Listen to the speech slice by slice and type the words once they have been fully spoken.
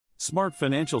Smart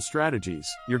Financial Strategies,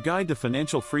 your guide to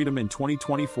financial freedom in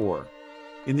 2024.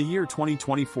 In the year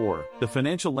 2024, the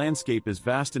financial landscape is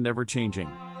vast and ever-changing.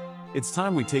 It's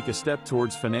time we take a step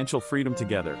towards financial freedom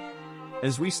together.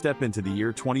 As we step into the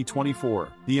year 2024,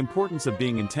 the importance of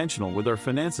being intentional with our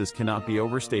finances cannot be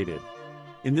overstated.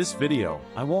 In this video,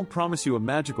 I won't promise you a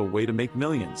magical way to make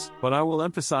millions, but I will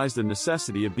emphasize the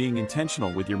necessity of being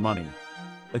intentional with your money.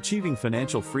 Achieving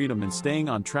financial freedom and staying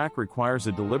on track requires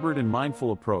a deliberate and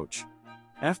mindful approach.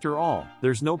 After all,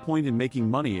 there's no point in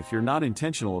making money if you're not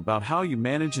intentional about how you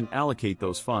manage and allocate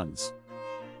those funds.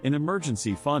 An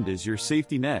emergency fund is your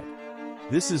safety net.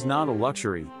 This is not a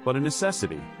luxury, but a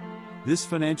necessity. This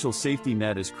financial safety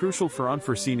net is crucial for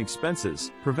unforeseen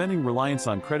expenses, preventing reliance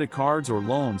on credit cards or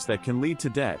loans that can lead to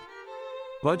debt.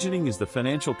 Budgeting is the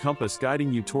financial compass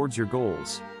guiding you towards your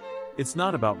goals. It's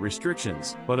not about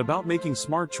restrictions, but about making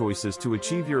smart choices to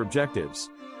achieve your objectives.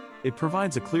 It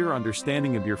provides a clear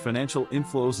understanding of your financial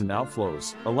inflows and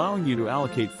outflows, allowing you to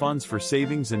allocate funds for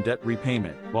savings and debt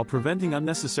repayment, while preventing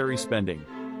unnecessary spending.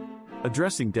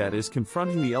 Addressing debt is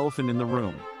confronting the elephant in the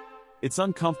room. It's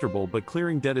uncomfortable, but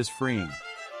clearing debt is freeing.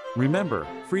 Remember,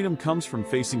 freedom comes from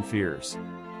facing fears.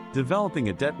 Developing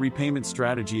a debt repayment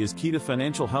strategy is key to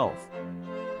financial health.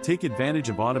 Take advantage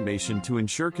of automation to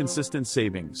ensure consistent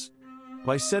savings.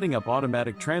 By setting up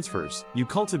automatic transfers, you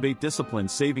cultivate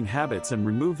disciplined saving habits and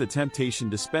remove the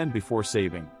temptation to spend before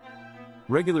saving.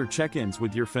 Regular check-ins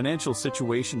with your financial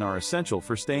situation are essential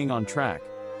for staying on track.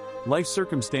 Life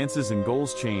circumstances and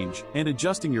goals change, and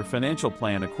adjusting your financial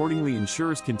plan accordingly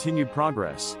ensures continued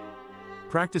progress.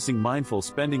 Practicing mindful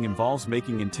spending involves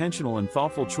making intentional and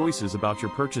thoughtful choices about your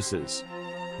purchases.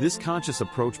 This conscious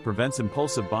approach prevents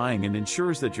impulsive buying and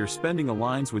ensures that your spending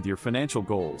aligns with your financial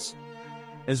goals.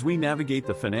 As we navigate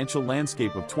the financial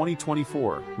landscape of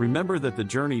 2024, remember that the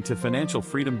journey to financial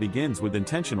freedom begins with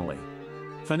intentionally.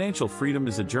 Financial freedom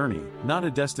is a journey, not a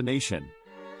destination.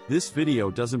 This video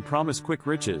doesn't promise quick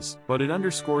riches, but it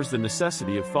underscores the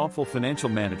necessity of thoughtful financial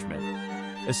management.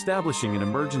 Establishing an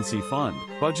emergency fund,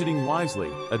 budgeting wisely,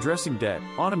 addressing debt,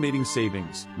 automating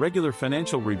savings, regular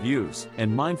financial reviews,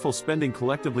 and mindful spending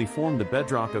collectively form the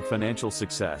bedrock of financial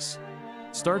success.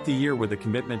 Start the year with a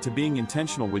commitment to being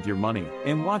intentional with your money,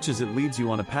 and watch as it leads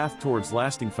you on a path towards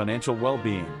lasting financial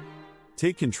well-being.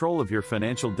 Take control of your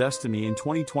financial destiny in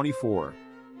 2024.